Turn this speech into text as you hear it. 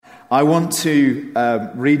I want to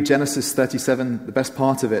read Genesis 37, the best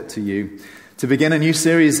part of it, to you, to begin a new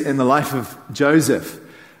series in the life of Joseph.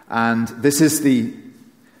 And this is the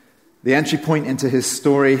entry point into his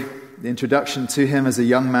story, the introduction to him as a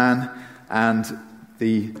young man, and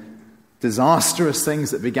the disastrous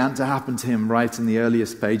things that began to happen to him right in the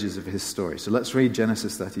earliest pages of his story. So let's read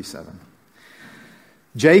Genesis 37.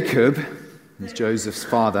 Jacob is Joseph's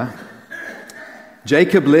father.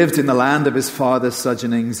 Jacob lived in the land of his father's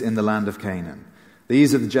sojournings in the land of Canaan.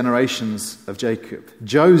 These are the generations of Jacob.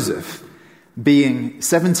 Joseph, being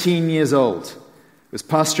 17 years old, was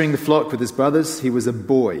pasturing the flock with his brothers. He was a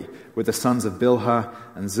boy with the sons of Bilhah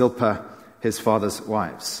and Zilpah, his father's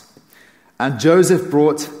wives. And Joseph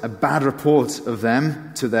brought a bad report of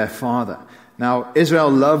them to their father. Now,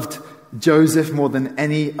 Israel loved Joseph more than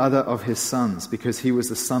any other of his sons because he was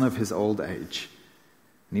the son of his old age.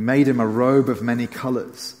 And he made him a robe of many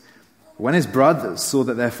colors. When his brothers saw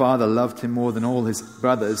that their father loved him more than all his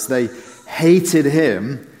brothers, they hated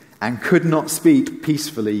him and could not speak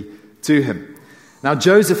peacefully to him. Now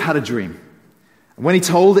Joseph had a dream. And when he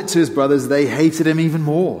told it to his brothers, they hated him even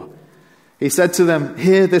more. He said to them,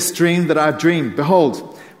 "Hear this dream that I've dreamed.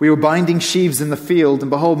 Behold, we were binding sheaves in the field, and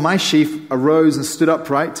behold, my sheaf arose and stood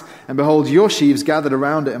upright, and behold, your sheaves gathered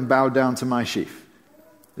around it and bowed down to my sheaf."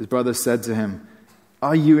 His brothers said to him,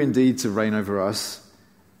 "Are you indeed to reign over us?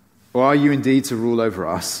 Or are you indeed to rule over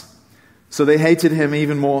us?" So they hated him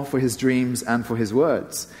even more for his dreams and for his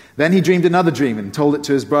words. Then he dreamed another dream and told it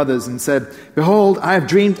to his brothers and said, "Behold, I have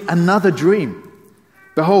dreamed another dream.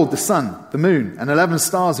 Behold, the sun, the moon, and 11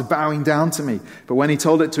 stars are bowing down to me." But when he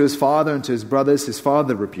told it to his father and to his brothers, his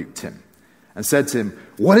father rebuked him and said to him,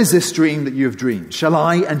 "What is this dream that you have dreamed? Shall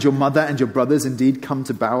I and your mother and your brothers indeed come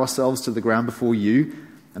to bow ourselves to the ground before you?"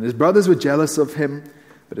 And his brothers were jealous of him,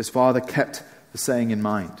 but his father kept the saying in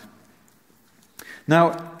mind.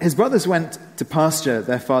 Now, his brothers went to pasture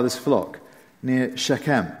their father's flock near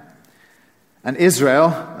Shechem. And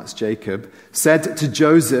Israel, that's Jacob, said to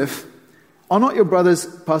Joseph, "Are not your brothers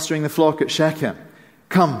pasturing the flock at Shechem?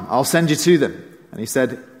 Come, I'll send you to them." And he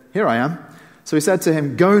said, "Here I am." So he said to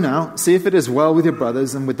him, "Go now, see if it is well with your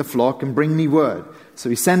brothers and with the flock, and bring me word." So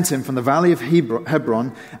he sent him from the valley of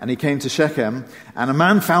Hebron, and he came to Shechem. And a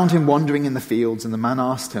man found him wandering in the fields, and the man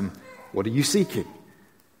asked him, "What are you seeking?"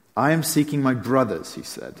 "I am seeking my brothers," he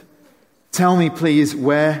said. "Tell me, please,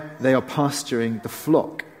 where they are pasturing the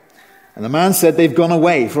flock." And the man said, "They've gone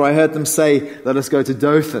away, for I heard them say, 'Let us go to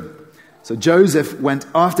Dothan.'" So Joseph went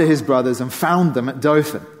after his brothers and found them at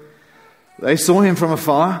Dothan. They saw him from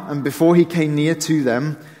afar, and before he came near to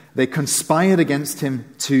them, they conspired against him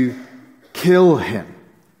to kill him.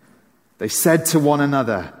 They said to one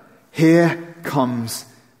another, "Here comes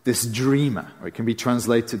this dreamer," or it can be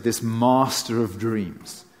translated, "this master of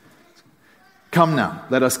dreams. Come now,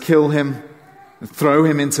 let us kill him and throw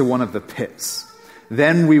him into one of the pits.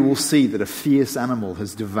 Then we will see that a fierce animal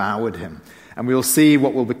has devoured him, and we will see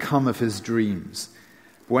what will become of his dreams."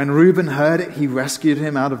 When Reuben heard it, he rescued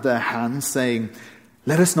him out of their hands, saying,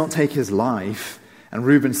 "Let us not take his life." And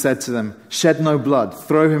Reuben said to them, "Shed no blood,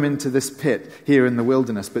 throw him into this pit here in the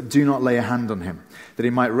wilderness, but do not lay a hand on him, that he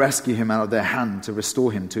might rescue him out of their hand to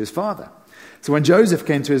restore him to his father." So when Joseph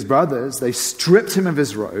came to his brothers, they stripped him of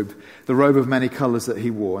his robe, the robe of many colors that he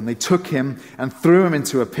wore, and they took him and threw him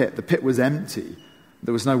into a pit. The pit was empty.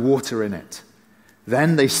 There was no water in it.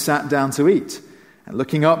 Then they sat down to eat. And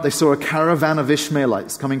looking up, they saw a caravan of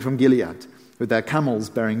Ishmaelites coming from Gilead, with their camels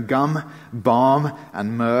bearing gum, balm,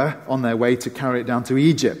 and myrrh on their way to carry it down to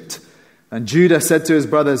Egypt. And Judah said to his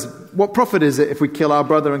brothers, "What profit is it if we kill our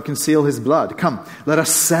brother and conceal his blood? Come, let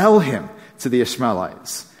us sell him to the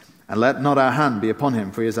Ishmaelites, and let not our hand be upon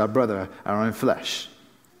him, for he is our brother, our own flesh."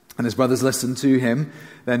 And his brothers listened to him.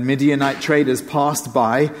 Then Midianite traders passed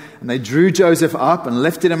by, and they drew Joseph up and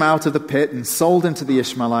lifted him out of the pit and sold him to the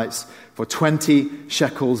Ishmaelites for 20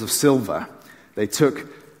 shekels of silver. They took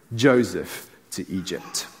Joseph to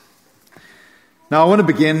Egypt. Now I want to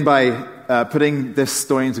begin by putting this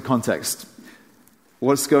story into context.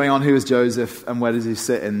 What's going on? Who is Joseph, and where does he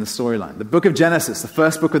sit in the storyline? The book of Genesis, the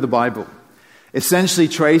first book of the Bible, essentially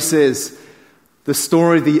traces the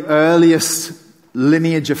story of the earliest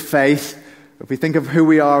lineage of faith. If we think of who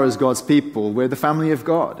we are as God's people, we're the family of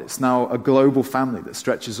God. It's now a global family that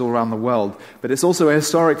stretches all around the world, but it's also a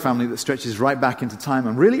historic family that stretches right back into time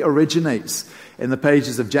and really originates in the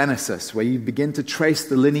pages of Genesis, where you begin to trace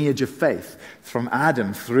the lineage of faith from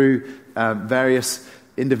Adam through various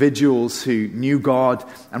individuals who knew God,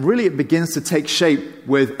 and really it begins to take shape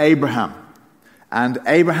with Abraham. And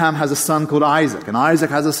Abraham has a son called Isaac, and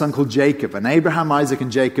Isaac has a son called Jacob, and Abraham, Isaac,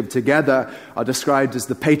 and Jacob together are described as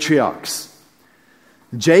the patriarchs.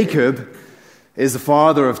 Jacob is the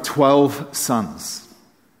father of 12 sons.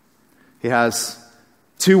 He has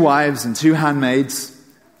 2 wives and 2 handmaids,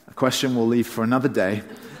 a question we'll leave for another day,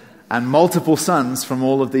 and multiple sons from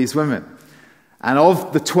all of these women. And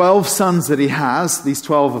of the 12 sons that he has, these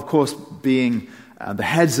 12, of course, being the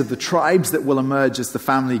heads of the tribes that will emerge as the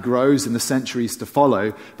family grows in the centuries to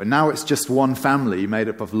follow, but now it's just one family made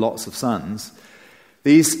up of lots of sons.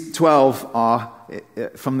 These 12 are,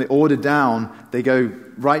 from the order down, they go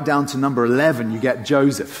right down to number 11, you get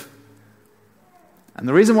Joseph. And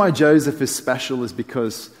the reason why Joseph is special is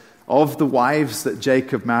because of the wives that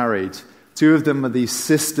Jacob married. 2 of them are these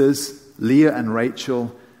sisters, Leah and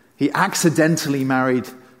Rachel. He accidentally married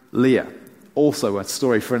Leah, also a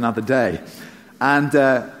story for another day. And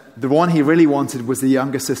the one he really wanted was the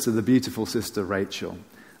younger sister, the beautiful sister, Rachel.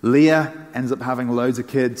 Leah ends up having loads of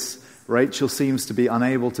kids. Rachel seems to be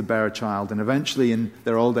unable to bear a child, and eventually in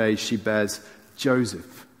their old age she bears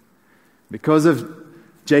Joseph. Because of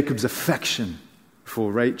Jacob's affection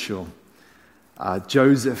for Rachel,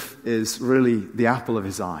 Joseph is really the apple of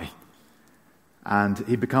his eye, and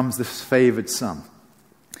he becomes the favored son.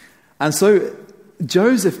 And so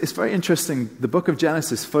Joseph, it's very interesting, the book of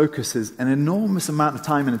Genesis focuses an enormous amount of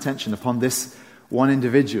time and attention upon this one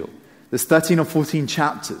individual. There's 13 or 14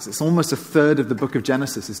 chapters. It's almost a third of the book of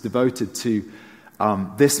Genesis is devoted to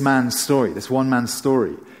this man's story, this one man's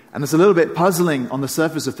story. And it's a little bit puzzling on the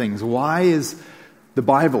surface of things. Why is the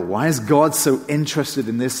Bible, why is God so interested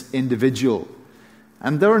in this individual?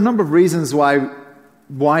 And there are a number of reasons why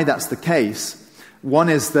that's the case. One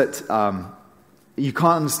is that you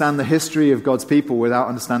can't understand the history of God's people without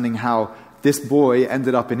understanding how this boy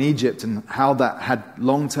ended up in Egypt and how that had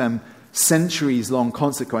long-term, centuries-long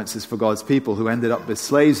consequences for God's people who ended up as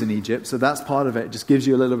slaves in Egypt. So that's part of it. It just gives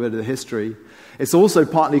you a little bit of the history. It's also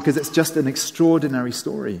partly because it's just an extraordinary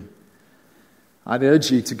story. I'd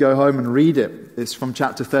urge you to go home and read it. It's from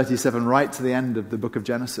chapter 37 right to the end of the book of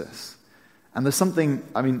Genesis. And there's something,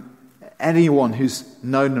 anyone who's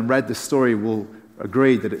known and read this story will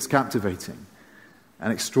agree that it's captivating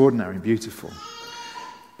and extraordinary and beautiful.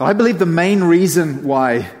 But I believe the main reason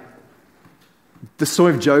why the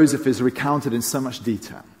story of Joseph is recounted in so much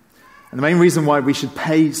detail, and the main reason why we should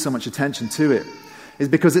pay so much attention to it, is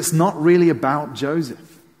because it's not really about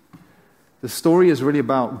Joseph. The story is really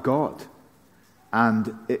about God.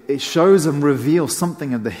 And it shows and reveals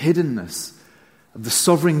something of the hiddenness of the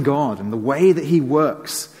sovereign God and the way that he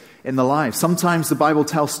works in the life. Sometimes the Bible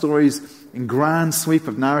tells stories in grand sweep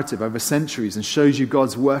of narrative over centuries and shows you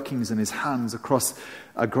God's workings in his hands across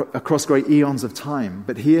great eons of time.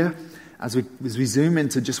 But here, as we zoom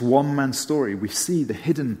into just one man's story, we see the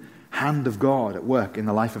hidden hand of God at work in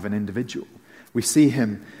the life of an individual. We see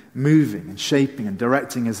him moving and shaping and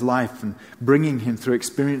directing his life and bringing him through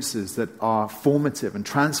experiences that are formative and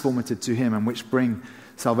transformative to him and which bring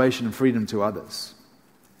salvation and freedom to others.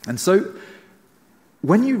 And so,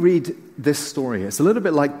 when you read this story, it's a little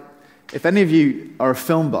bit like, if any of you are a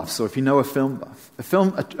film buffs, or if you know a film buff,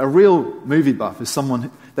 a real movie buff is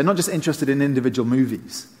someone, they're not just interested in individual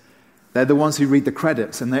movies. They're the ones who read the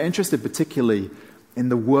credits, and they're interested particularly in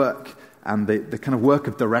the work and the kind of work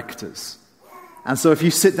of directors. And so if you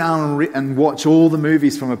sit down and watch all the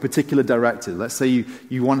movies from a particular director, let's say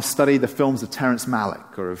you want to study the films of Terrence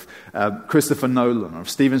Malick or of Christopher Nolan or of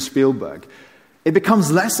Steven Spielberg, it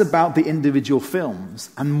becomes less about the individual films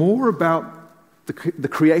and more about the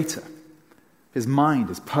creator, his mind,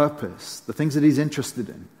 his purpose, the things that he's interested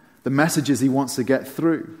in, the messages he wants to get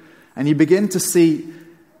through. And you begin to see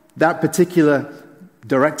that particular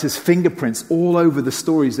director's fingerprints all over the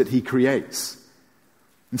stories that he creates.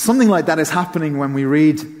 And something like that is happening when we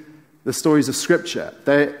read the stories of Scripture.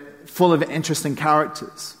 They're full of interesting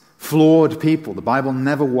characters, flawed people. The Bible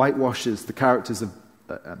never whitewashes the characters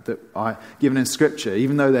that are given in Scripture.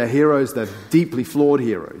 Even though they're heroes, they're deeply flawed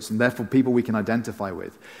heroes, and therefore people we can identify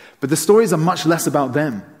with. But the stories are much less about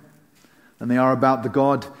them than they are about the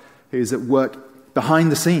God who is at work behind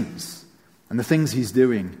the scenes and the things he's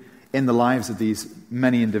doing in the lives of these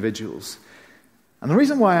many individuals. And the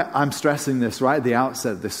reason why I'm stressing this right at the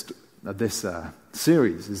outset of this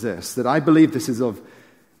series is this, that I believe this is of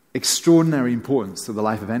extraordinary importance to the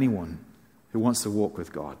life of anyone who wants to walk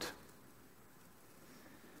with God.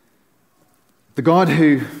 The God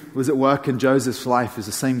who was at work in Joseph's life is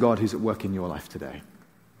the same God who's at work in your life today.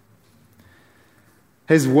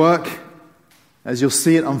 His work, as you'll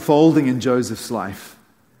see it unfolding in Joseph's life,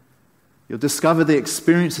 you'll discover the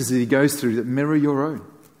experiences that he goes through that mirror your own.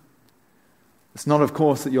 It's not, of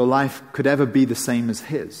course, that your life could ever be the same as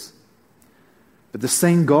his. But the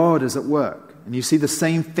same God is at work, and you see the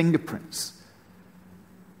same fingerprints.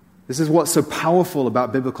 This is what's so powerful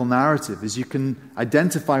about biblical narrative, is you can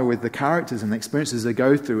identify with the characters and the experiences they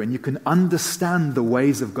go through, and you can understand the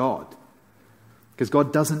ways of God. Because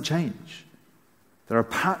God doesn't change. There are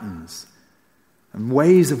patterns and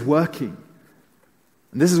ways of working.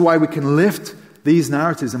 And this is why we can lift these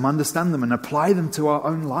narratives and understand them and apply them to our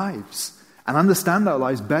own lives and understand our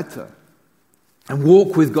lives better and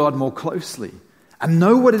walk with God more closely and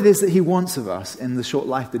know what it is that He wants of us in the short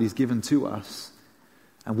life that He's given to us.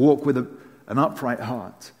 And walk with an upright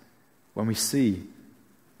heart when we see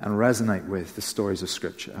and resonate with the stories of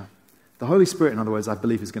Scripture. The Holy Spirit, in other words, I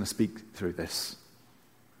believe is going to speak through this.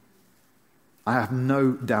 I have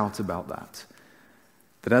no doubt about that.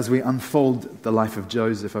 That as we unfold the life of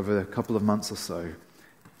Joseph over a couple of months or so,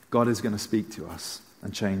 God is going to speak to us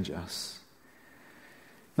and change us.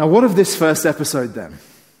 Now, what of this first episode then?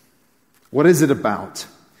 What is it about?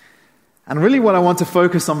 And really what I want to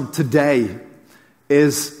focus on today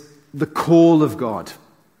is the call of God.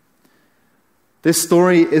 This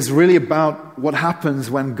story is really about what happens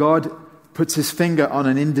when God puts His finger on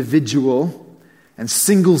an individual and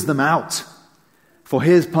singles them out for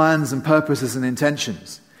His plans and purposes and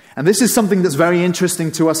intentions. And this is something that's very interesting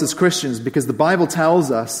to us as Christians, because the Bible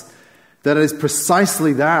tells us that it is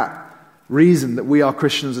precisely that reason that we are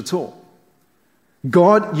Christians at all.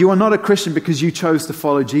 God, you are not a Christian because you chose to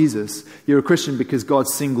follow Jesus. You're a Christian because God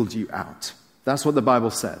singled you out. That's what the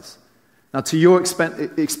Bible says. Now, to your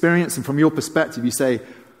experience and from your perspective, you say,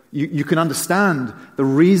 you can understand the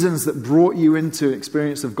reasons that brought you into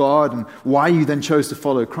experience of God and why you then chose to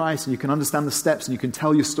follow Christ. And you can understand the steps and you can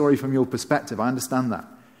tell your story from your perspective. I understand that.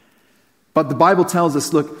 But the Bible tells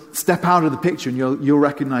us, look, step out of the picture and you'll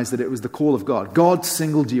recognize that it was the call of God. God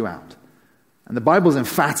singled you out. And the Bible is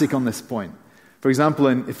emphatic on this point. For example,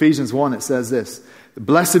 in Ephesians 1, it says this: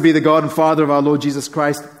 "Blessed be the God and Father of our Lord Jesus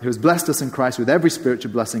Christ, who has blessed us in Christ with every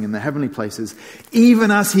spiritual blessing in the heavenly places, even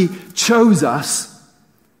as He chose us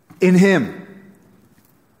in Him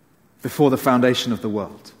before the foundation of the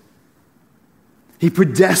world." He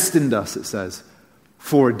predestined us, it says,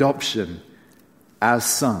 for adoption as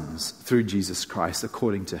sons through Jesus Christ,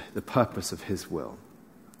 according to the purpose of His will.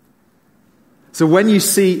 So when you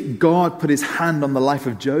see God put His hand on the life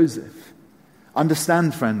of Joseph,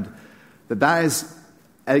 understand, friend, that is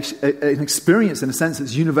an experience, in a sense,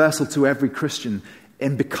 that's universal to every Christian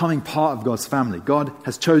in becoming part of God's family. God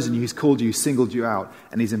has chosen you, He's called you, He's singled you out,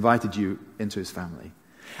 and He's invited you into His family.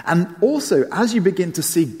 And also, as you begin to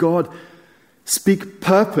see God speak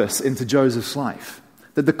purpose into Joseph's life,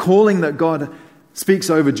 that the calling that God speaks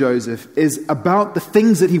over Joseph is about the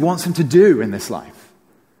things that He wants him to do in this life,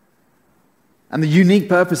 and the unique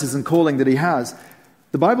purposes and calling that He has,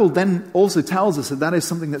 the Bible then also tells us that that is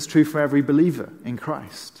something that's true for every believer in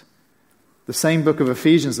Christ. The same book of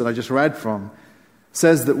Ephesians that I just read from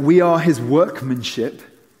says that we are His workmanship,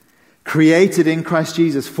 created in Christ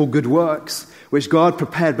Jesus for good works, which God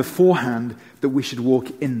prepared beforehand that we should walk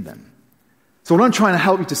in them. So what I'm trying to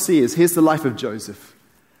help you to see is, here's the life of Joseph,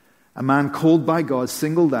 a man called by God,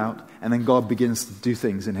 singled out, and then God begins to do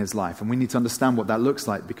things in his life. And we need to understand what that looks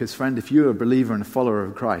like, because, friend, if you're a believer and a follower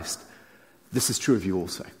of Christ, this is true of you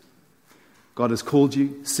also. God has called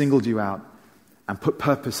you, singled you out, and put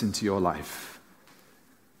purpose into your life.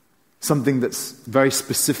 Something that's very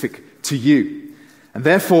specific to you. And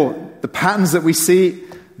therefore, the patterns that we see,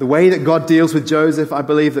 the way that God deals with Joseph, I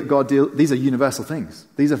believe that these are universal things.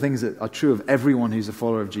 These are things that are true of everyone who's a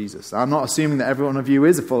follower of Jesus. I'm not assuming that every one of you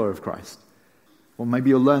is a follower of Christ. Well, maybe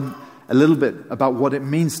you'll learn a little bit about what it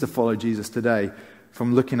means to follow Jesus today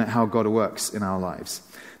from looking at how God works in our lives.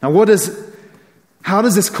 Now, how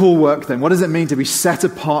does this call work then? What does it mean to be set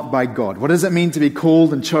apart by God? What does it mean to be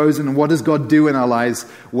called and chosen? And what does God do in our lives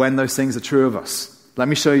when those things are true of us? Let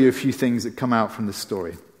me show you a few things that come out from this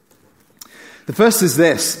story. The first is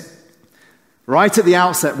this. Right at the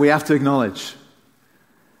outset, we have to acknowledge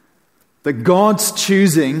that God's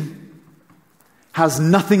choosing has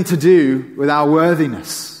nothing to do with our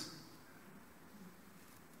worthiness.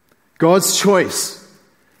 God's choice,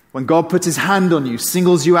 when God puts His hand on you,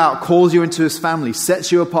 singles you out, calls you into His family,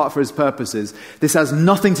 sets you apart for His purposes, this has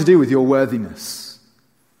nothing to do with your worthiness.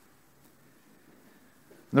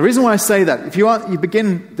 And the reason why I say that, if you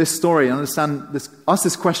begin this story and ask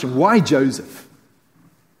this question, why Joseph?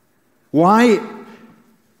 Why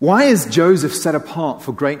is Joseph set apart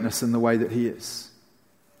for greatness in the way that he is?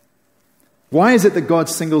 Why is it that God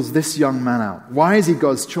singles this young man out? Why is he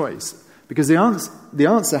God's choice? Because the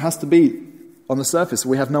answer has to be, on the surface,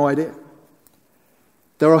 we have no idea.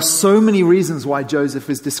 There are so many reasons why Joseph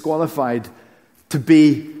is disqualified to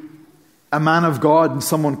be a man of God and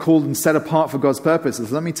someone called and set apart for God's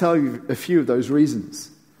purposes. Let me tell you a few of those reasons.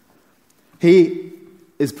 He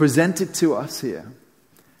is presented to us here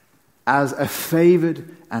as a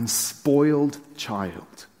favored and spoiled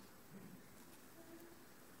child.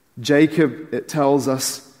 Jacob, it tells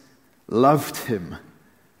us, loved him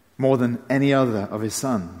more than any other of his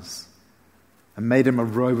sons and made him a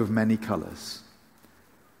robe of many colors.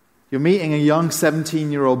 You're meeting a young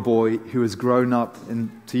 17-year-old boy who has grown up,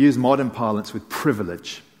 to use modern parlance, with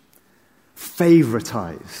privilege,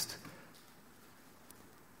 favoritized,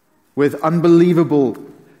 with unbelievable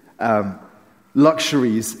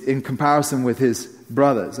luxuries in comparison with his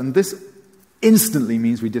brothers. And this instantly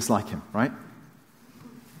means we dislike him, right?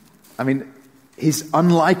 I mean, he's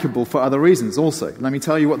unlikable for other reasons also. Let me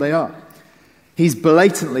tell you what they are. He's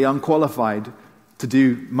blatantly unqualified to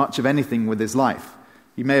do much of anything with his life.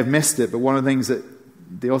 You may have missed it, but one of the things that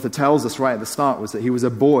the author tells us right at the start was that he was a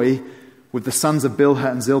boy with the sons of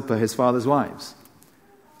Bilhah and Zilpah, his father's wives.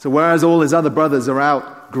 So whereas all his other brothers are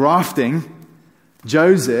out grafting,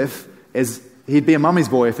 Joseph he'd be a mummy's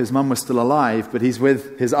boy if his mum was still alive, but he's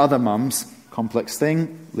with his other mums. Complex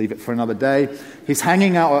thing, leave it for another day. He's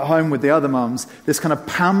hanging out at home with the other mums, this kind of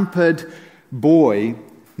pampered boy,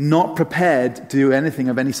 not prepared to do anything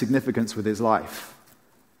of any significance with his life.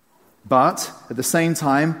 But at the same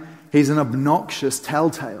time, he's an obnoxious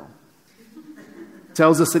telltale.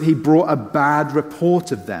 Tells us that he brought a bad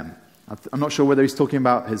report of them. I'm not sure whether he's talking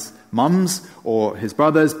about his mums or his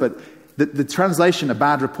brothers, but the translation, a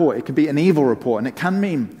bad report, it could be an evil report, and it can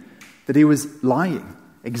mean that he was lying,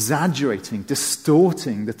 exaggerating,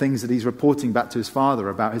 distorting the things that he's reporting back to his father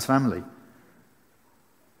about his family.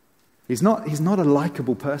 He's not a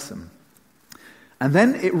likable person. And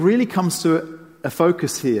then it really comes to a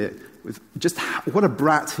focus here with just what a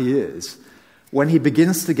brat he is when he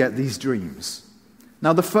begins to get these dreams.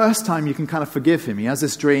 Now, the first time you can kind of forgive him. He has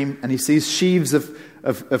this dream and he sees sheaves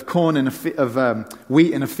of corn of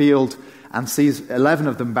wheat in a field and sees 11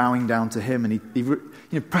 of them bowing down to him, and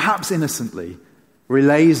he perhaps innocently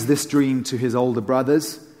relays this dream to his older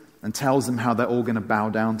brothers and tells them how they're all going to bow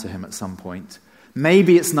down to him at some point.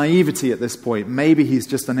 Maybe it's naivety at this point. Maybe he's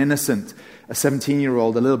just an innocent, a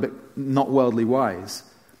 17-year-old, a little bit not worldly wise.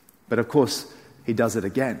 But of course, he does it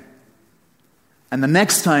again. And the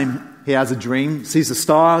next time he has a dream, sees the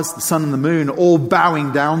stars, the sun and the moon all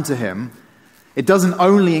bowing down to him, it doesn't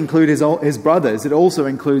only include his brothers, it also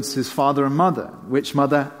includes his father and mother. Which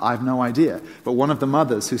mother? I have no idea. But one of the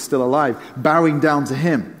mothers who's still alive, bowing down to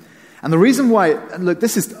him. And the reason why, look,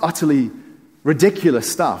 this is utterly ridiculous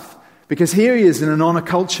stuff. Because here he is in an honor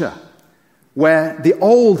culture where the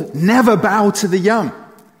old never bow to the young.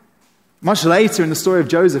 Much later in the story of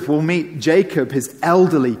Joseph, we'll meet Jacob, his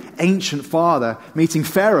elderly, ancient father, meeting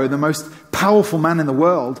Pharaoh, the most powerful man in the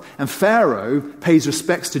world. And Pharaoh pays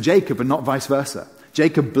respects to Jacob and not vice versa.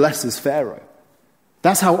 Jacob blesses Pharaoh.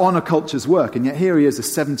 That's how honor cultures work. And yet here he is, a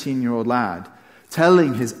 17-year-old lad,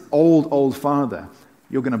 telling his old father,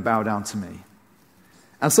 you're going to bow down to me.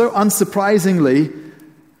 And so unsurprisingly,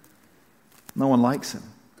 no one likes him.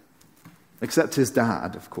 Except his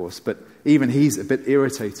dad, of course, but even he's a bit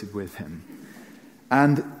irritated with him.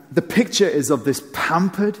 And the picture is of this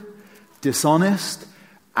pampered, dishonest,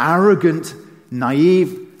 arrogant,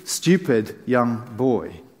 naive, stupid young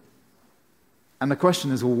boy. And the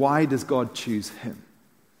question is, well, why does God choose him?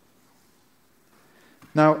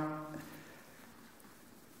 Now,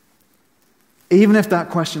 even if that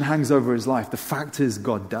question hangs over his life, the fact is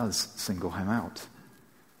God does single him out.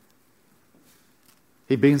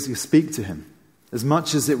 He begins to speak to him. As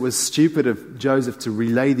much as it was stupid of Joseph to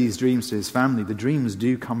relay these dreams to his family, the dreams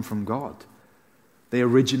do come from God. They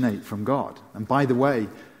originate from God. And by the way,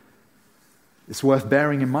 it's worth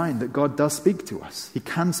bearing in mind that God does speak to us. He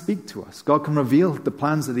can speak to us. God can reveal the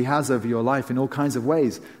plans that he has over your life in all kinds of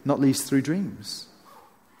ways, not least through dreams.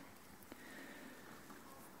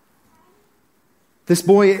 This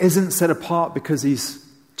boy isn't set apart because he's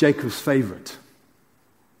Jacob's favorite.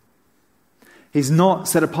 He's not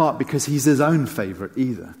set apart because he's his own favorite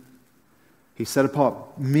either. He's set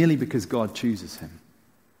apart merely because God chooses him.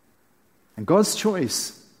 And God's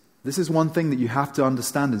choice, this is one thing that you have to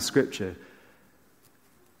understand in Scripture.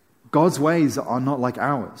 God's ways are not like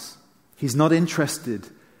ours. He's not interested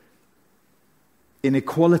in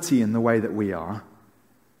equality in the way that we are.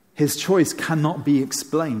 His choice cannot be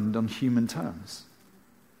explained on human terms.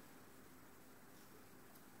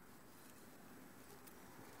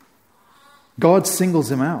 God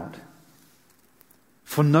singles him out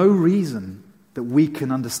for no reason that we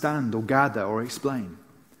can understand or gather or explain.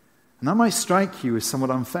 And that might strike you as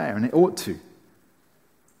somewhat unfair, and it ought to,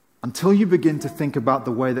 until you begin to think about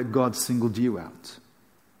the way that God singled you out.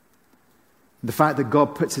 The fact that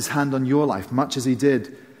God puts his hand on your life, much as he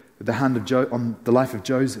did with the hand of on the life of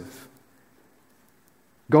Joseph.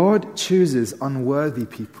 God chooses unworthy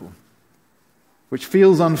people, which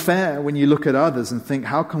feels unfair when you look at others and think,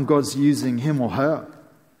 how come God's using him or her?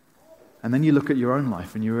 And then you look at your own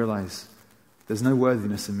life and you realize there's no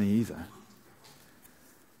worthiness in me either.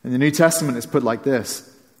 In the New Testament, it's put like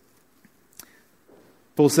this.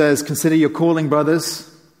 Paul says, consider your calling,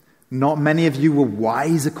 brothers. Not many of you were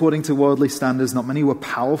wise according to worldly standards. Not many were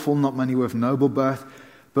powerful. Not many were of noble birth.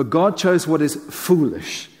 But God chose what is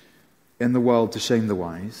foolish in the world to shame the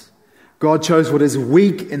wise. God chose what is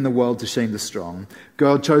weak in the world to shame the strong.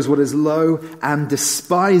 God chose what is low and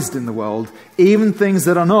despised in the world, even things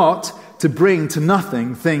that are not, to bring to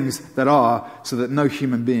nothing things that are, so that no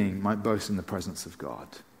human being might boast in the presence of God.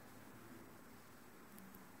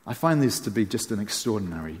 I find this to be just an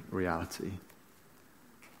extraordinary reality.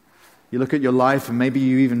 You look at your life and maybe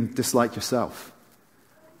you even dislike yourself.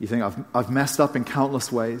 You think, I've messed up in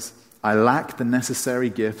countless ways. I lack the necessary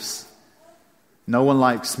gifts. No one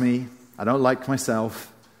likes me. I don't like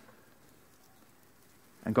myself.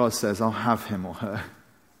 And God says, I'll have him or her.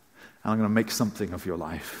 And I'm going to make something of your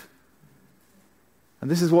life. And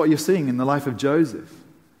this is what you're seeing in the life of Joseph.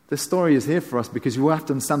 This story is here for us because you have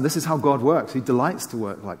to understand this is how God works. He delights to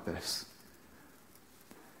work like this.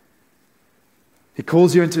 He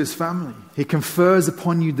calls you into his family. He confers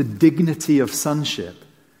upon you the dignity of sonship.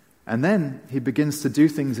 And then he begins to do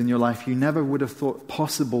things in your life you never would have thought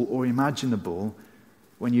possible or imaginable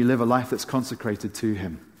when you live a life that's consecrated to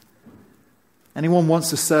him. Anyone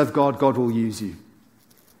wants to serve God, God will use you.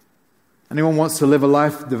 Anyone wants to live a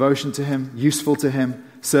life of devotion to him, useful to him,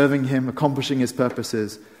 serving him, accomplishing his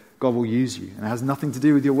purposes, God will use you. And it has nothing to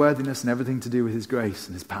do with your worthiness and everything to do with his grace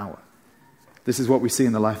and his power. This is what we see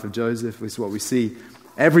in the life of Joseph. This is what we see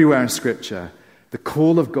everywhere in Scripture. The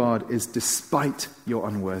call of God is despite your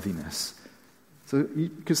unworthiness. So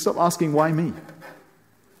you can stop asking, why me?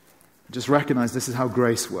 Just recognize this is how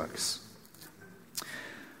grace works.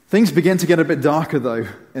 Things begin to get a bit darker, though,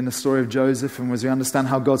 in the story of Joseph, and as we understand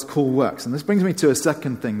how God's call works. And this brings me to a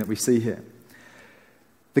second thing that we see here.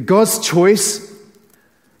 That God's choice,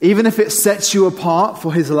 even if it sets you apart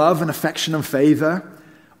for his love and affection and favor,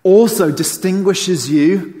 also distinguishes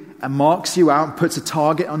you and marks you out and puts a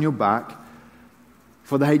target on your back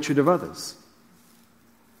for the hatred of others.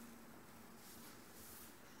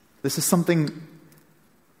 This is something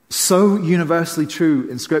so universally true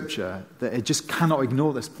in Scripture that it just cannot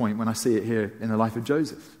ignore this point when I see it here in the life of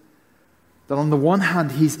Joseph. That on the one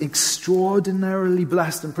hand, he's extraordinarily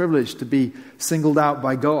blessed and privileged to be singled out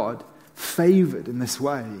by God, favored in this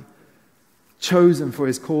way, chosen for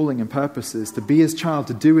his calling and purposes, to be his child,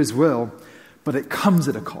 to do his will, but it comes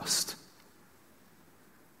at a cost.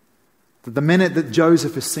 That the minute that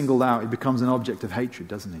Joseph is singled out, he becomes an object of hatred,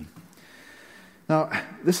 doesn't he? Now,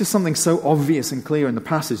 this is something so obvious and clear in the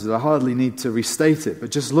passage that I hardly need to restate it,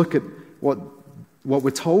 but just look at what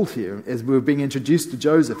we're told here as we're being introduced to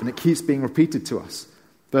Joseph, and it keeps being repeated to us.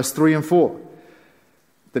 Verse 3 and 4.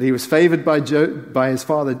 That he was favored by his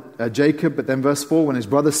father Jacob, but then verse 4, when his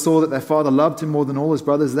brothers saw that their father loved him more than all his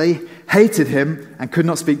brothers, they hated him and could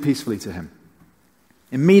not speak peacefully to him.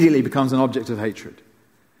 Immediately becomes an object of hatred.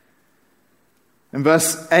 In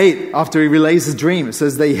verse 8, after he relays his dream, it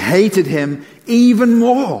says they hated him even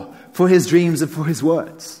more for his dreams and for his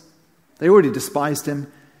words. They already despised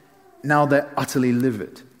him. Now they're utterly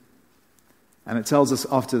livid. And it tells us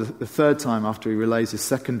after the third time, after he relays his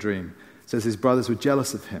second dream, it says his brothers were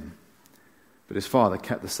jealous of him, but his father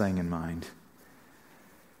kept the saying in mind.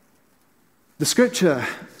 The scriptures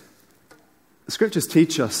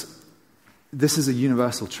teach us this is a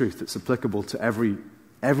universal truth that's applicable to every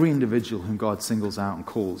individual whom God singles out and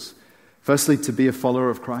calls. Firstly, to be a follower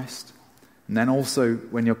of Christ, and then also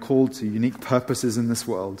when you're called to unique purposes in this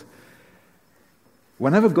world.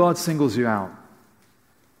 Whenever God singles you out,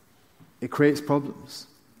 it creates problems.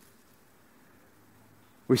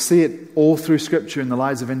 We see it all through Scripture in the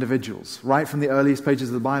lives of individuals, right from the earliest pages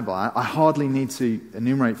of the Bible. I hardly need to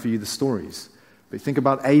enumerate for you the stories, but you think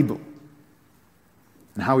about Abel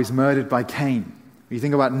and how he's murdered by Cain. You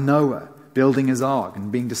think about Noah building his ark and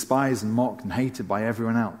being despised and mocked and hated by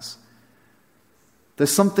everyone else.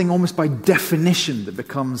 There's something almost by definition that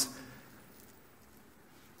becomes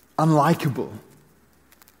unlikable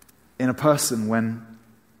in a person when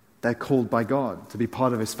they're called by God to be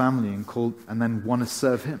part of his family and then want to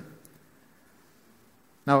serve him.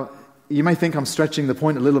 Now, you may think I'm stretching the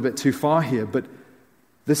point a little bit too far here, but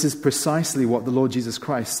this is precisely what the Lord Jesus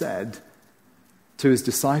Christ said to his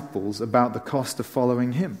disciples about the cost of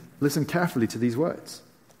following him. Listen carefully to these words.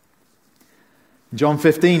 In John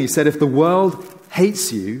 15, he said, "If the world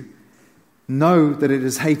hates you, know that it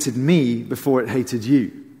has hated me before it hated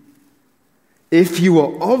you. If you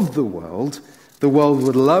were of the world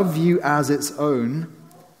would love you as its own.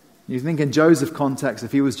 You think in Joseph's context,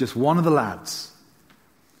 if he was just one of the lads,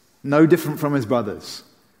 no different from his brothers,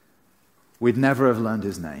 we'd never have learned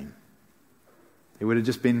his name. He would have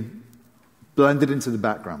just been blended into the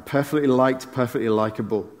background, perfectly liked, perfectly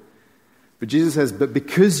likable. But Jesus says, but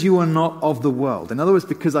because you are not of the world, in other words,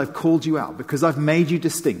 because I've called you out, because I've made you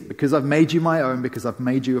distinct, because I've made you my own, because I've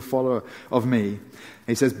made you a follower of me,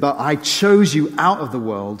 he says, but I chose you out of the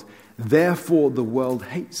world, therefore the world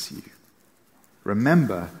hates you.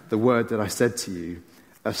 Remember the word that I said to you,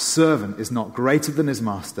 a servant is not greater than his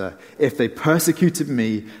master. If they persecuted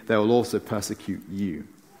me, they will also persecute you.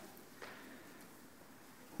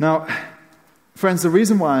 Now, friends, the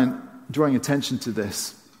reason why I'm drawing attention to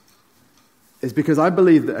this is because I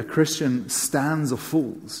believe that a Christian stands or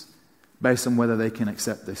falls based on whether they can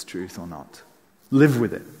accept this truth or not. Live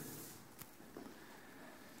with it.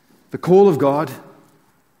 The call of God,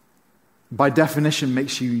 by definition,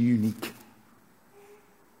 makes you unique.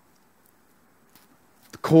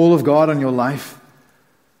 The call of God on your life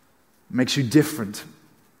makes you different.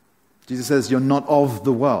 Jesus says you're not of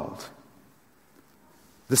the world.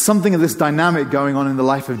 There's something of this dynamic going on in the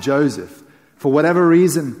life of Joseph. For whatever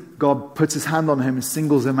reason, God puts his hand on him and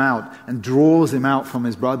singles him out and draws him out from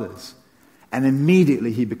his brothers. And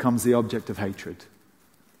immediately he becomes the object of hatred.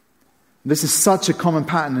 This is such a common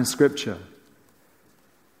pattern in Scripture.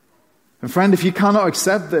 And friend, if you cannot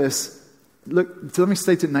accept this, look, let me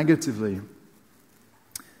state it negatively.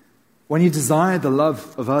 When you desire the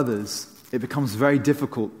love of others, it becomes very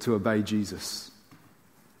difficult to obey Jesus.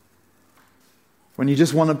 When you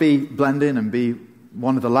just want to blend in and be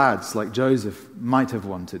one of the lads like Joseph might have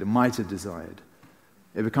wanted and might have desired,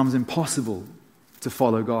 it becomes impossible to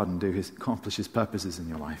follow God and accomplish his purposes in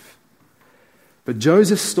your life. But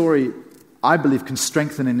Joseph's story, I believe, can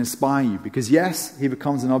strengthen and inspire you because, yes, he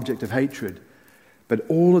becomes an object of hatred, but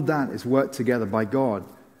all of that is worked together by God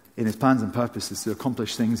in his plans and purposes to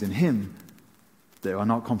accomplish things in him that are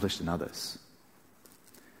not accomplished in others.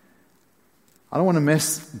 I don't want to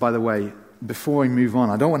miss, by the way, before we move on,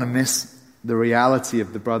 I don't want to miss the reality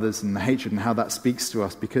of the brothers and the hatred and how that speaks to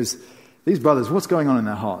us, because these brothers, what's going on in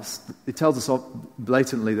their hearts? It tells us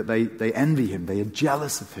blatantly that they envy him. They are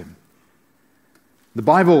jealous of him. The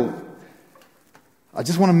Bible, I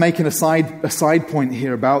just want to make a side point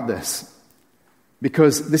here about this,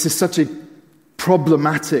 because this is such a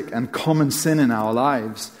problematic and common sin in our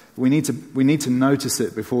lives. We need to notice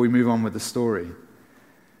it before we move on with the story.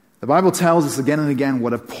 The Bible tells us again and again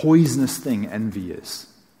what a poisonous thing envy is.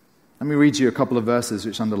 Let me read you a couple of verses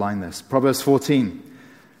which underline this. Proverbs 14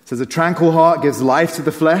 says, a tranquil heart gives life to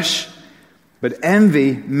the flesh, but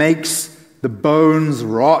envy makes the bones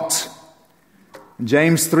rot. And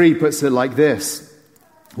James 3 puts it like this,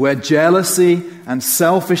 where jealousy and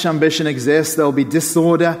selfish ambition exist, there will be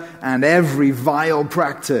disorder and every vile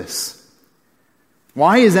practice.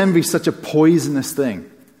 Why is envy such a poisonous thing?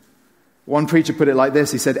 One preacher put it like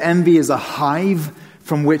this. He said, envy is a hive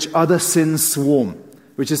from which other sins swarm.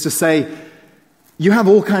 Which is to say, you have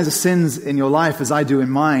all kinds of sins in your life, as I do in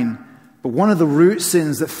mine, but one of the root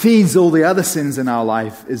sins that feeds all the other sins in our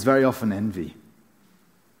life is very often envy.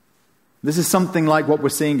 This is something like what we're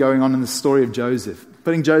seeing going on in the story of Joseph.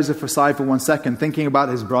 Putting Joseph aside for 1 second, thinking about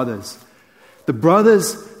his brothers. The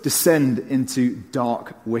brothers descend into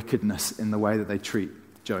dark wickedness in the way that they treat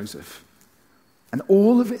Joseph. And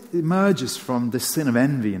all of it emerges from this sin of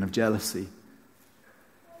envy and of jealousy.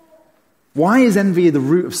 Why is envy the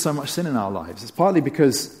root of so much sin in our lives? It's partly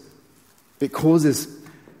because it causes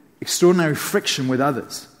extraordinary friction with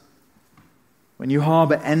others. When you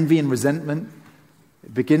harbor envy and resentment,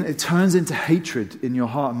 it turns into hatred in your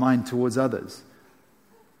heart and mind towards others.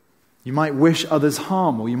 You might wish others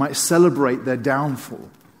harm, or you might celebrate their downfall.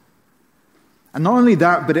 And not only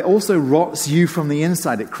that, but it also rots you from the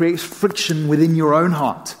inside. It creates friction within your own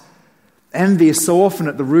heart. Envy is so often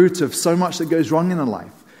at the root of so much that goes wrong in a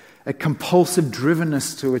life. A compulsive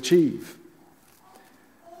drivenness to achieve.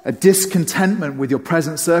 A discontentment with your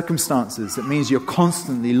present circumstances. That means you're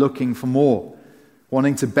constantly looking for more,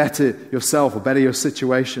 wanting to better yourself or better your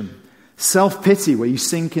situation. Self-pity, where you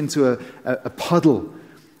sink into a puddle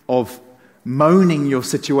of moaning your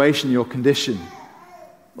situation, your condition.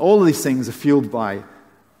 All of these things are fueled by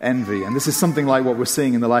envy. And this is something like what we're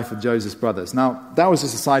seeing in the life of Joseph's brothers. Now, that was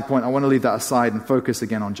just a side point. I want to leave that aside and focus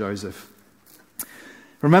again on Joseph.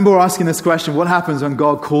 Remember, we're asking this question, what happens when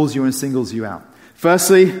God calls you and singles you out?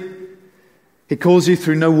 Firstly, he calls you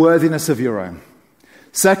through no worthiness of your own.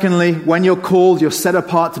 Secondly, when you're called, you're set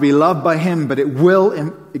apart to be loved by him, but it will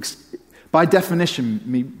By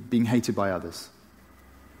definition, being hated by others.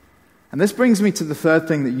 And this brings me to the third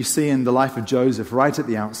thing that you see in the life of Joseph right at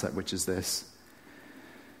the outset, which is this.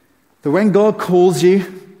 That when God calls you,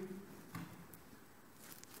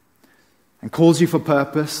 and calls you for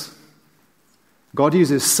purpose, God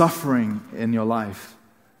uses suffering in your life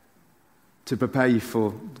to prepare you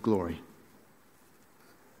for glory.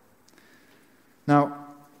 Now,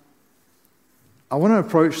 I want to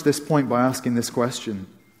approach this point by asking this question.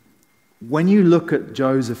 When you look at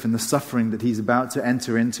Joseph and the suffering that he's about to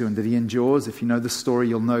enter into and that he endures, if you know the story,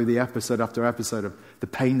 you'll know the episode after episode of the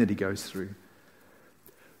pain that he goes through.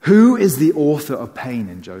 Who is the author of pain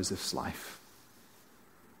in Joseph's life?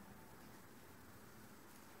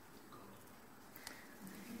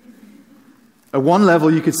 At one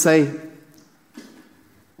level, you could say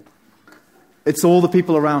it's all the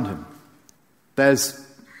people around him. There's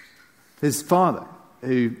his father,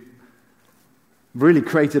 who really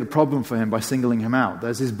created a problem for him by singling him out.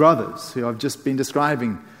 There's his brothers, who I've just been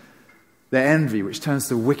describing their envy, which turns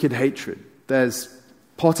to wicked hatred. There's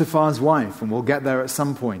Potiphar's wife, and we'll get there at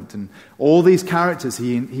some point. And all these characters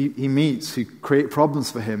he meets who create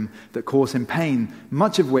problems for him that cause him pain,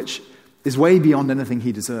 much of which is way beyond anything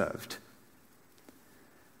he deserved.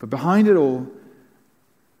 But behind it all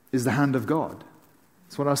is the hand of God.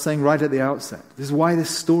 That's what I was saying right at the outset. This is why this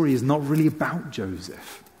story is not really about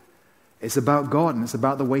Joseph. It's about God, and it's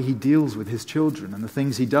about the way he deals with his children and the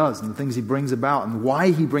things he does and the things he brings about and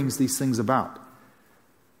why he brings these things about.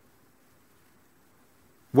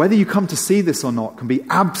 Whether you come to see this or not can be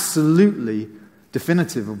absolutely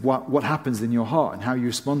definitive of what happens in your heart and how you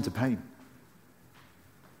respond to pain.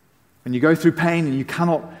 When you go through pain and you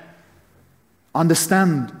cannot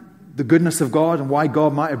understand the goodness of God and why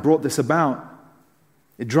God might have brought this about,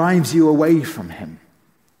 it drives you away from him.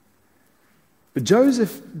 But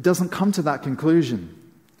Joseph doesn't come to that conclusion.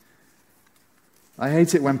 I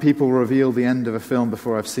hate it when people reveal the end of a film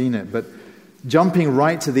before I've seen it, but jumping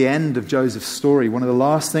right to the end of Joseph's story, one of the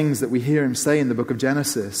last things that we hear him say in the book of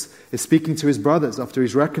Genesis is speaking to his brothers after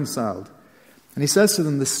he's reconciled. And he says to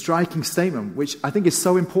them this striking statement, which I think is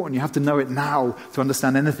so important. You have to know it now to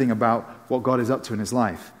understand anything about what God is up to in his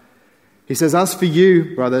life. He says, "As for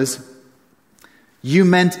you, brothers, you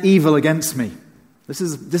meant evil against me." This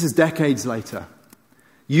is decades later.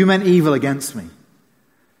 "You meant evil against me,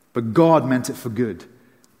 but God meant it for good,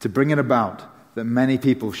 to bring it about that many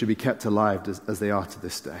people should be kept alive as they are to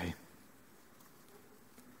this day."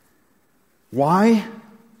 Why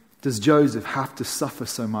does Joseph have to suffer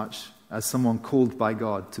so much as someone called by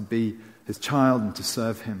God to be his child and to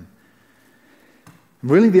serve him?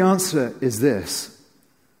 Really, the answer is this,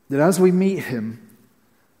 that as we meet him,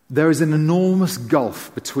 there is an enormous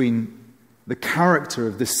gulf between the character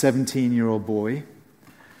of this 17-year-old boy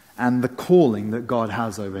and the calling that God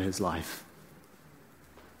has over his life.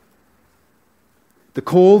 The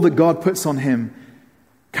call that God puts on him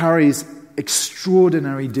carries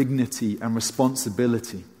extraordinary dignity and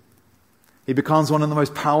responsibility. He becomes one of the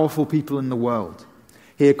most powerful people in the world.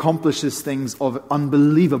 He accomplishes things of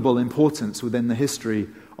unbelievable importance within the history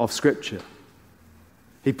of Scripture.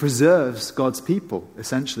 He preserves God's people,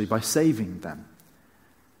 essentially, by saving them.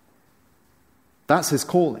 That's his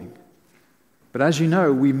calling. But as you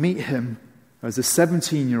know, we meet him as a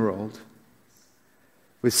 17-year-old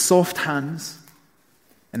with soft hands,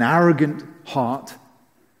 an arrogant heart,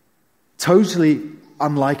 totally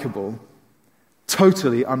unlikable,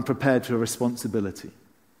 totally unprepared for responsibility.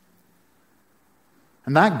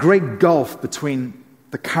 And that great gulf between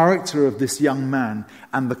the character of this young man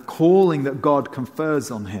and the calling that God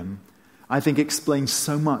confers on him, I think explains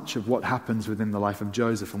so much of what happens within the life of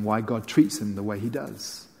Joseph and why God treats him the way he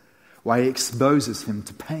does, why he exposes him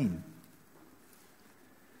to pain.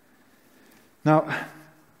 Now,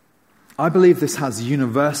 I believe this has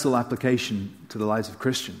universal application to the lives of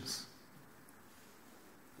Christians.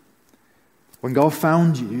 When God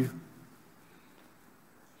found you,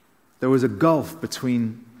 there was a gulf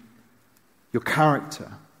between your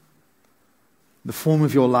character, the form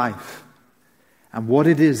of your life, and what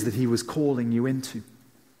it is that he was calling you into.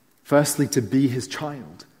 Firstly, to be his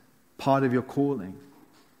child, part of your calling.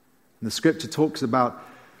 And the scripture talks about,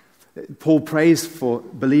 Paul prays for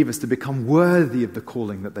believers to become worthy of the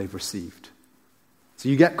calling that they've received. So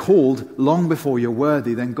you get called long before you're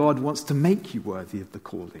worthy, then God wants to make you worthy of the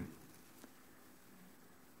calling.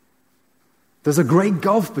 There's a great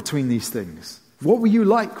gulf between these things. What were you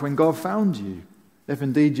like when God found you, if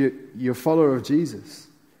indeed you're a follower of Jesus?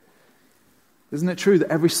 Isn't it true that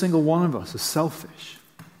every single one of us is selfish,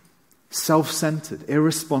 self-centered,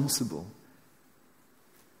 irresponsible,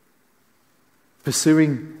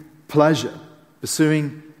 pursuing pleasure,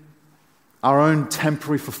 pursuing our own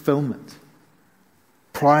temporary fulfillment,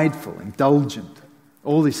 prideful, indulgent.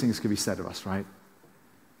 All these things can be said of us, right?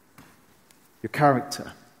 Your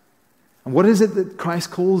character. And what is it that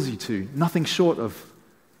Christ calls you to? Nothing short of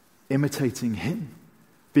imitating him,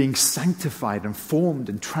 being sanctified and formed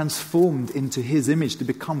and transformed into his image to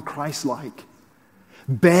become Christ-like,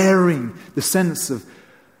 bearing the sense of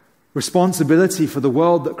responsibility for the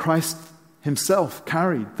world that Christ himself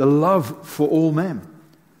carried, the love for all men,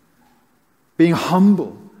 being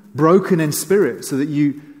humble, broken in spirit so that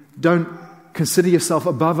you don't consider yourself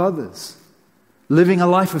above others, living a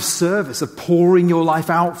life of service, of pouring your life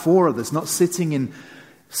out for others, not sitting in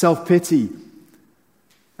self-pity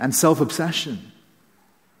and self-obsession.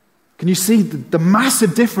 Can you see the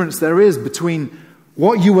massive difference there is between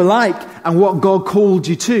what you were like and what God called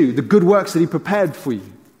you to, the good works that he prepared for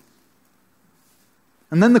you?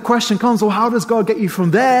 And then the question comes, well, how does God get you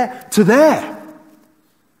from there to there?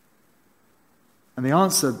 And the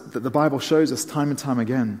answer that the Bible shows us time and time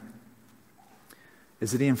again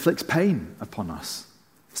is that he inflicts pain upon us.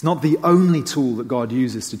 It's not the only tool that God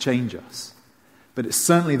uses to change us, but it's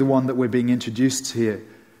certainly the one that we're being introduced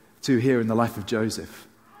to here in the life of Joseph.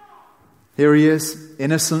 Here he is,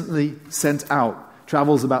 innocently sent out,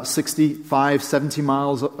 travels about 65, 70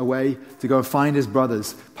 miles away to go and find his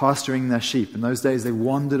brothers pasturing their sheep. In those days, they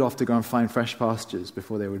wandered off to go and find fresh pastures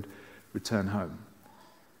before they would return home.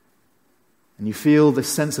 And you feel this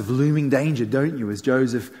sense of looming danger, don't you, as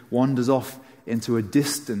Joseph wanders off into a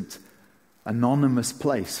distant, anonymous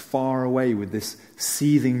place, far away with this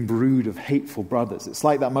seething brood of hateful brothers. It's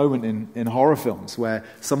like that moment in horror films where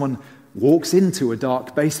someone walks into a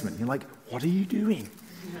dark basement. You're like, what are you doing?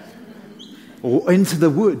 Or into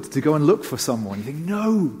the wood to go and look for someone. You think,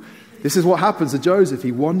 no. This is what happens to Joseph.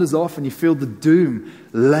 He wanders off and you feel the doom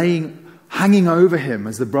hanging over him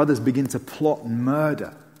as the brothers begin to plot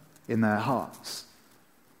murder in their hearts.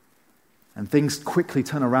 And things quickly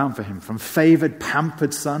turn around for him, from favored,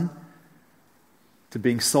 pampered son to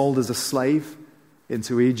being sold as a slave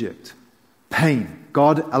into Egypt. Pain.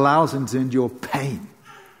 God allows him to endure pain.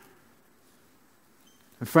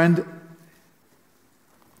 And friend,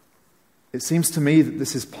 it seems to me that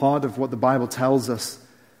this is part of what the Bible tells us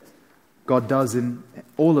God does in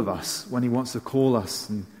all of us when he wants to call us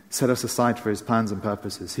and set us aside for his plans and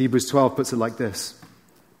purposes. Hebrews 12 puts it like this: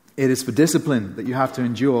 it is for discipline that you have to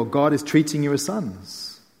endure. God is treating you as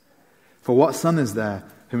sons. For what son is there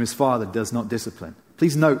whom his father does not discipline?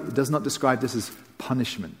 Please note, it does not describe this as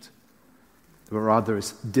punishment, but rather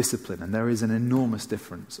as discipline. And there is an enormous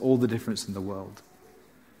difference, all the difference in the world.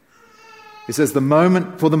 It says, for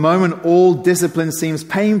the moment, all discipline seems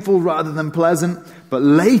painful rather than pleasant, but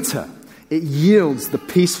later it yields the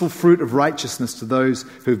peaceful fruit of righteousness to those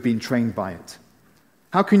who have been trained by it.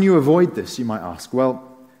 How can you avoid this, you might ask?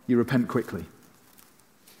 Well, you repent quickly.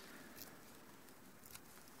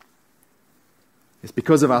 It's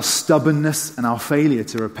because of our stubbornness and our failure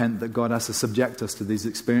to repent that God has to subject us to these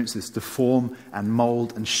experiences to form and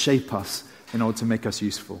mold and shape us in order to make us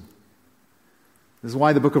useful. This is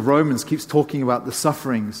why the book of Romans keeps talking about the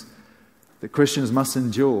sufferings that Christians must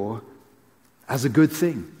endure as a good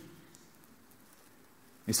thing.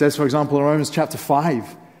 He says, for example, in Romans chapter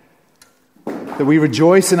 5, that we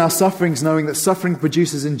rejoice in our sufferings, knowing that suffering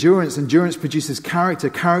produces endurance, endurance produces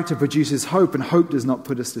character, character produces hope, and hope does not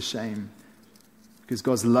put us to shame, because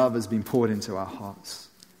God's love has been poured into our hearts.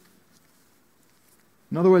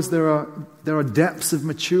 In other words, there are depths of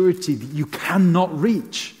maturity that you cannot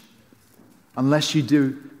reach unless you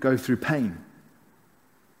do go through pain.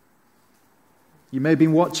 You may have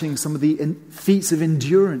been watching some of the feats of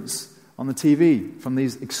endurance on the TV from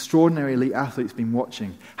these extraordinary elite athletes been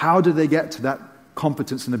watching. How do they get to that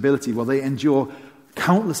competence and ability? Well, they endure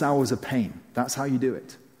countless hours of pain. That's how you do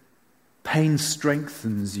it. Pain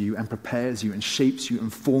strengthens you and prepares you and shapes you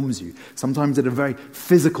and forms you. Sometimes at a very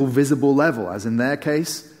physical, visible level, as in their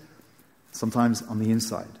case, sometimes on the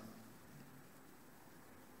inside.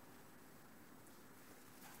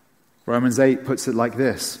 Romans 8 puts it like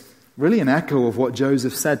this. Really an echo of what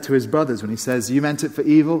Joseph said to his brothers when he says, you meant it for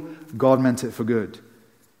evil, God meant it for good.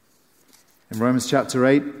 In Romans chapter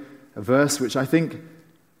 8, a verse which I think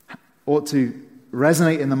ought to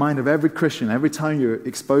resonate in the mind of every Christian every time you're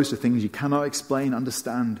exposed to things you cannot explain,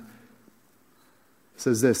 understand. It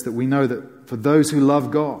says this, that we know that for those who love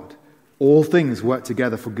God, all things work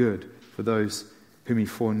together for good for those whom he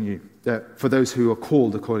foreknew, for those who are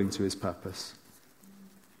called according to his purpose.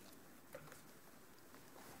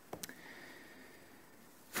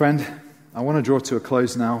 Friend, I want to draw to a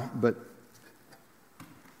close now, but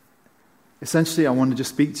essentially I want to just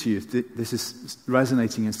speak to you. This is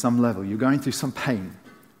resonating in some level. You're going through some pain,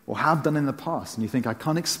 or have done in the past, and you think, I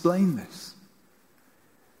can't explain this.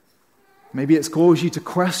 Maybe it's caused you to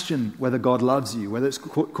question whether God loves you, whether it's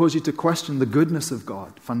caused you to question the goodness of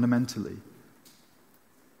God fundamentally.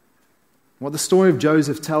 What the story of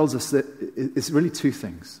Joseph tells us is really two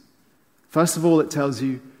things. First of all, it tells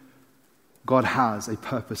you God has a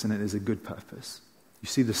purpose, and it is a good purpose. You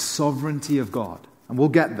see the sovereignty of God, and we'll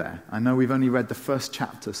get there. I know we've only read the first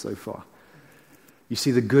chapter so far. You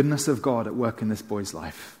see the goodness of God at work in this boy's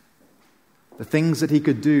life. The things that he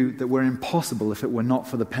could do that were impossible if it were not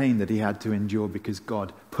for the pain that he had to endure because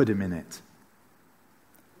God put him in it.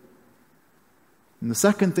 And the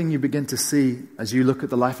second thing you begin to see as you look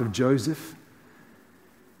at the life of Joseph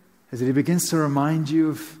is that he begins to remind you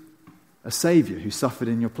of a Savior who suffered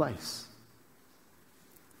in your place.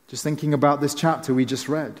 Just thinking about this chapter we just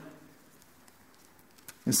read.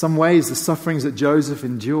 In some ways, the sufferings that Joseph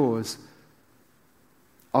endures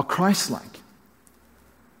are Christ-like.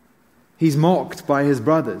 He's mocked by his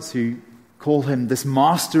brothers who call him this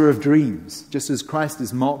master of dreams, just as Christ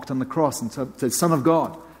is mocked on the cross and said, Son of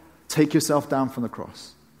God, take yourself down from the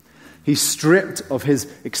cross. He's stripped of his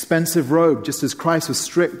expensive robe, just as Christ was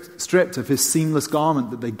stripped of his seamless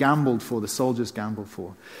garment that they gambled for, the soldiers gambled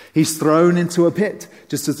for. He's thrown into a pit,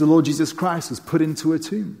 just as the Lord Jesus Christ was put into a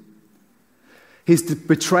tomb. He's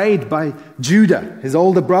betrayed by Judah, his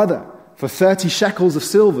older brother, for 30 shekels of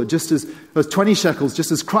silver, just as 20 shekels,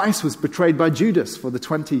 just as Christ was betrayed by Judas for the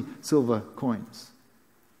 20 silver coins.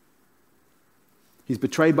 He's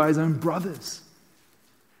betrayed by his own brothers,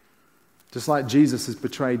 just like Jesus is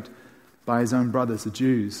betrayed by his own brothers, the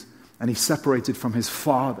Jews, and he's separated from his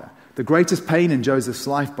father. The greatest pain in Joseph's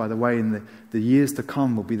life, by the way, in the years to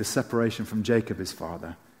come, will be the separation from Jacob, his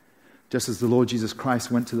father. Just as the Lord Jesus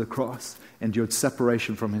Christ went to the cross, endured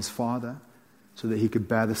separation from his father, so that he could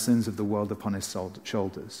bear the sins of the world upon his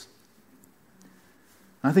shoulders.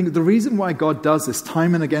 And I think the reason why God does this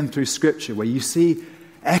time and again through Scripture, where you see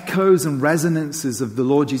echoes and resonances of the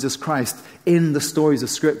Lord Jesus Christ in the stories of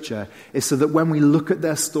Scripture, is so that when we look at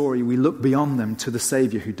their story, we look beyond them to the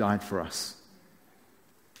Savior who died for us.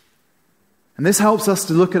 And this helps us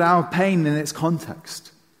to look at our pain in its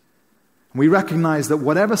context. We recognize that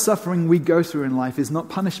whatever suffering we go through in life is not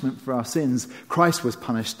punishment for our sins. Christ was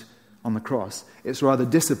punished on the cross. It's rather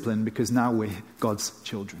discipline because now we're God's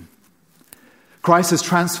children. Christ has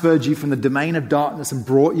transferred you from the domain of darkness and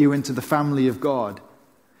brought you into the family of God.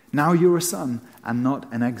 Now you're a son and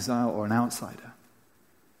not an exile or an outsider.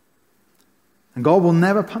 And God will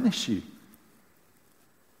never punish you,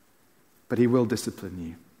 but he will discipline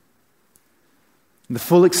you. And the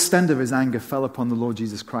full extent of his anger fell upon the Lord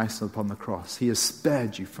Jesus Christ upon the cross. He has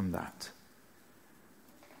spared you from that.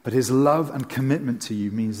 But his love and commitment to you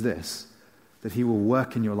means this, that he will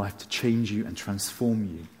work in your life to change you and transform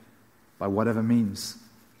you by whatever means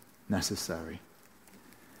necessary.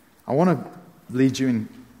 I want to lead you in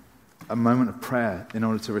a moment of prayer in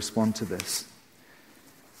order to respond to this.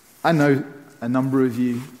 I know a number of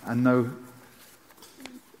you,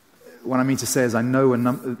 what I mean to say is I know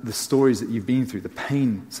the stories that you've been through, the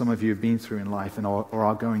pain some of you have been through in life and or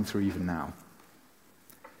are going through even now.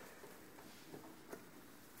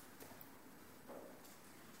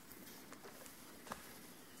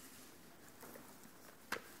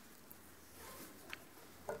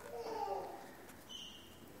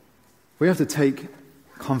 We have to take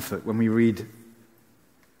comfort when we read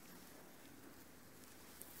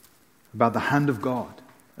about the hand of God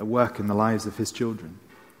at work in the lives of his children.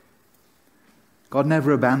 God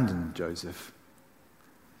never abandoned Joseph.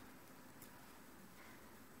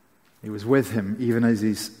 He was with him even as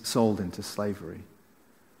he's sold into slavery.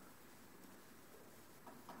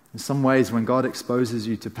 In some ways, when God exposes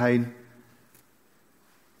you to pain,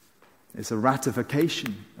 it's a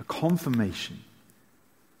ratification, a confirmation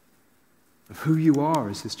of who you are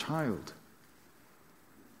as his child.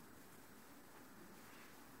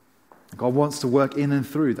 God wants to work in and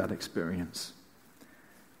through that experience.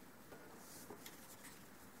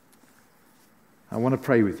 I want to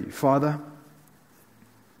pray with you. Father,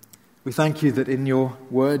 we thank you that in your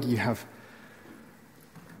word you have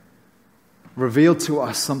revealed to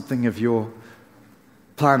us something of your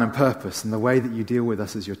plan and purpose and the way that you deal with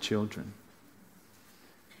us as your children.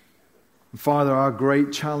 And Father, our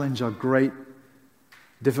great challenge, our great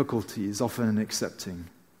difficulty is often in accepting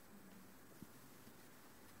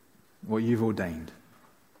what you've ordained.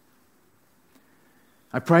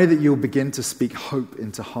 I pray that you'll begin to speak hope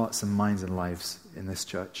into hearts and minds and lives in this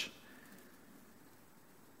church.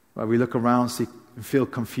 Where we look around, see and feel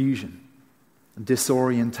confusion and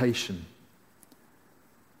disorientation,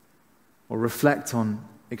 or reflect on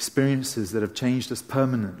experiences that have changed us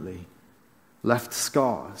permanently, left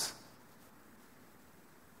scars.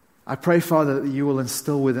 I pray, Father, that you will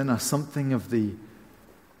instill within us something of the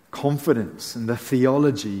confidence and the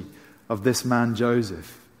theology of this man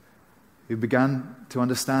Joseph, who began to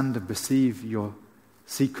understand and perceive your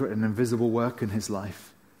secret and invisible work in his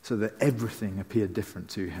life, so that everything appeared different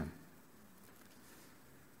to him.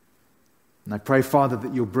 And I pray, Father,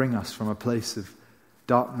 that you'll bring us from a place of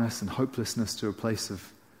darkness and hopelessness to a place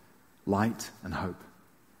of light and hope.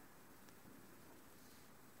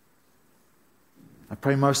 I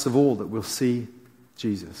pray most of all that we'll see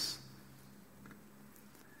Jesus,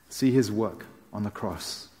 see his work on the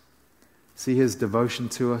cross, see his devotion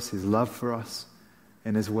to us, his love for us,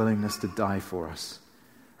 and his willingness to die for us.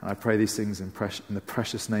 And I pray these things in the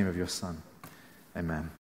precious name of your Son. Amen.